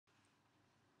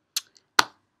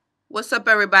What's up,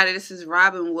 everybody? This is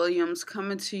Robin Williams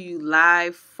coming to you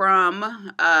live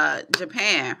from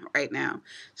Japan right now.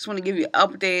 Just want to give you an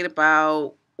update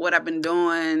about what I've been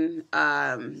doing,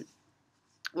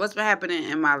 what's been happening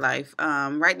in my life.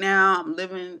 Right now, I'm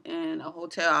living in a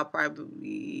hotel. I'll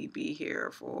probably be here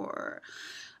for,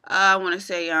 I want to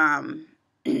say,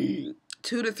 2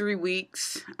 to 3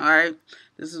 weeks. All right,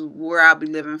 this is where I'll be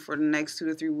living for the next 2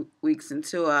 to 3 weeks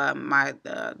until my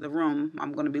the room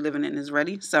I'm going to be living in is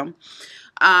ready. So,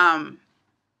 um,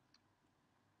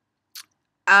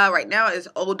 right now it's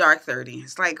old dark 30.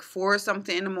 It's like 4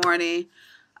 something in the morning.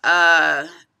 Uh,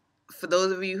 for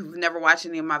those of you who've never watched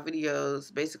any of my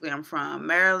videos, basically I'm from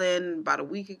Maryland. About a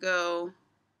week ago,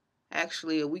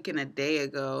 actually a week and a day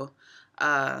ago,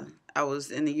 uh, I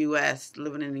was in the U.S.,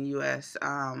 living in the U.S.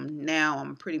 Now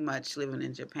I'm pretty much living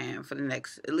in Japan for the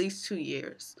next at least 2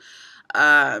 years.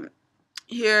 Um,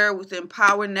 Here with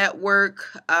Empower Network,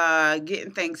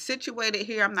 getting things situated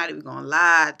here. I'm not even gonna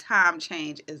lie, time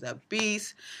change is a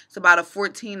beast. It's about a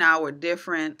 14-hour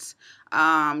difference.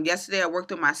 Yesterday I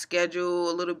worked on my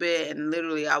schedule a little bit, and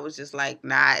literally I was just like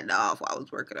nodding off while I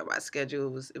was working on my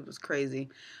schedule. It was crazy.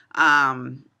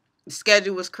 The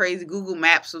schedule was crazy. Google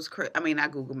Maps was crazy. I mean, not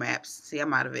Google Maps. See,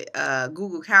 I'm out of it.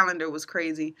 Google Calendar was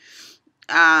crazy.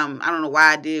 I don't know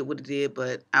why I did what I did,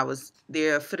 but I was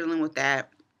there fiddling with that.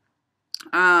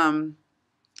 Um,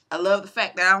 I love the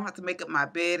fact that I don't have to make up my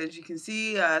bed. As you can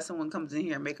see, someone comes in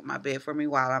here and make up my bed for me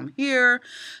while I'm here.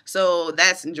 So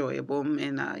that's enjoyable.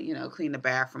 And, clean the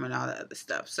bathroom and all that other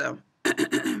stuff. So,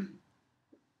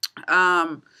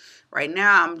 um, right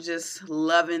now I'm just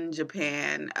loving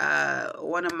Japan.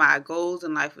 One of my goals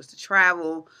in life was to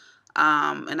travel.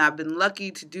 And I've been lucky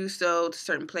to do so to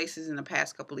certain places in the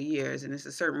past couple of years. And it's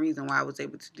a certain reason why I was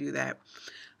able to do that.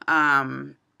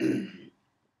 Um,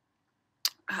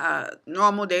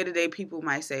 Normal day-to-day people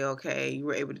might say, okay, you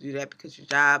were able to do that because your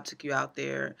job took you out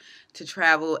there to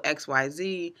travel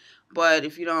XYZ. But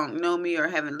if you don't know me or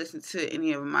haven't listened to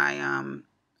any of my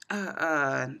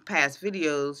past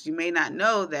videos, you may not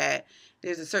know that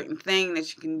there's a certain thing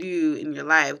that you can do in your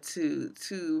life to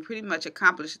pretty much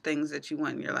accomplish the things that you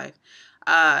want in your life.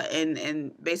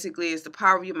 And basically it's the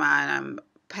power of your mind. I'm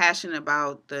passionate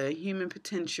about the human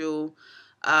potential,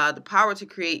 the power to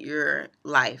create your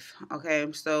life. Okay,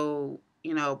 so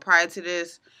prior to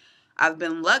this, I've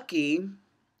been lucky.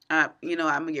 I'm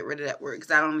gonna get rid of that word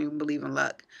because I don't even believe in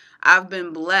luck. I've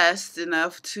been blessed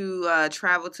enough to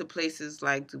travel to places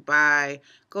like Dubai,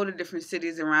 go to different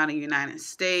cities around the United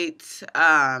States.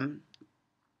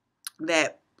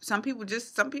 That some people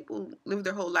live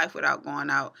their whole life without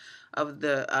going out of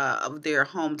their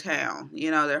hometown,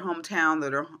 their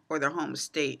hometown or their home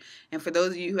state. And for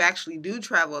those of you who actually do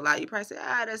travel a lot, you probably say,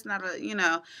 that's not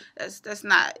that's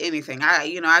not anything.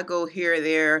 I go here or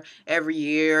there every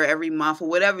year, every month, or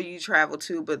whatever you travel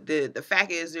to. But the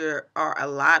fact is, there are a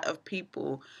lot of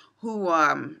people who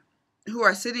are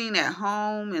sitting at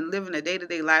home and living a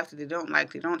day-to-day life that they don't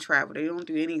like. They don't travel. They don't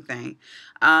do anything.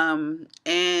 And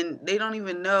they don't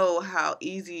even know how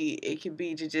easy it can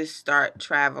be to just start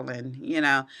traveling.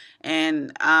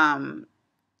 And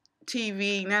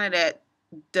TV, none of that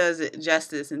does it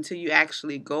justice until you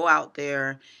actually go out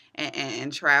there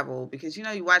and travel. Because you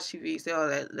watch TV, you say,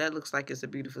 oh, that looks like it's a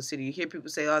beautiful city. You hear people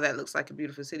say, oh, that looks like a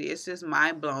beautiful city. It's just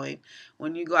mind-blowing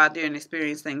when you go out there and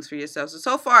experience things for yourself.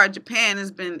 So far Japan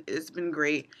it's been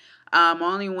great.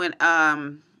 Only went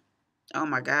oh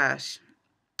my gosh,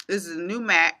 this is a new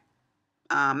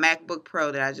MacBook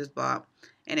Pro that I just bought,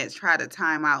 and it's tried to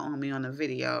time out on me on the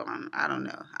video. I don't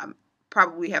know. I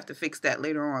probably have to fix that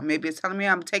later on. Maybe it's telling me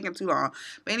I'm taking too long.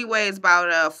 But anyway, it's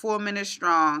about 4 minutes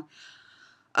strong.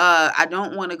 I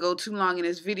don't want to go too long in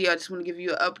this video. I just want to give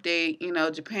you an update.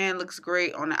 Japan looks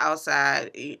great on the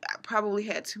outside. I probably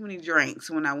had too many drinks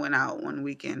when I went out one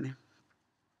weekend.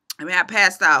 I mean, I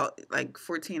passed out like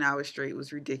 14 hours straight. It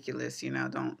was ridiculous.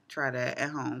 Don't try that at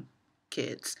home,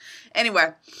 kids. Anyway,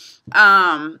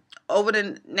 over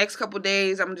the next couple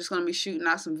days, I'm just going to be shooting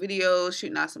out some videos,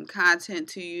 shooting out some content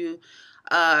to you.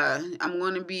 I'm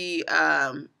going to be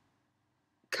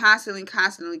constantly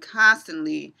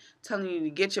telling you to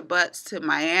get your butts to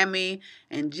Miami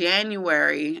in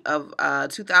January of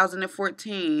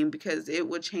 2014 because it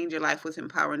will change your life with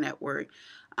Empower Network.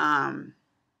 I'm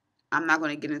not going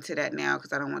to get into that now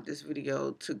because I don't want this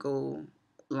video to go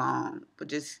long. But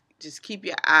just keep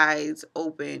your eyes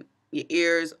open, your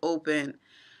ears open.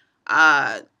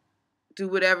 Do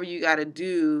whatever you got to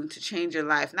do to change your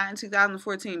life. Not in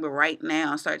 2014, but right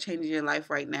now. Start changing your life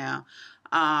right now.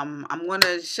 I'm going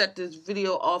to shut this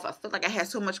video off. I feel like I had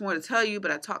so much more to tell you,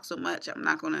 but I talk so much. I'm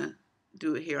not going to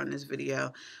do it here on this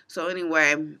video. So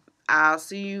anyway, I'll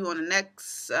see you on the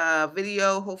next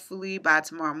video, hopefully by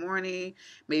tomorrow morning,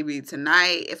 maybe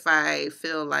tonight if I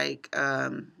feel like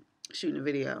shooting a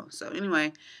video. So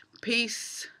anyway,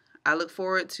 peace. I look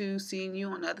forward to seeing you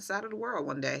on the other side of the world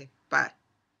one day. Bye.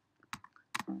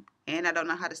 And I don't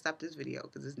know how to stop this video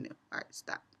because it's new. All right,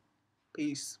 stop.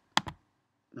 Peace.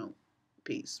 No,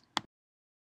 peace.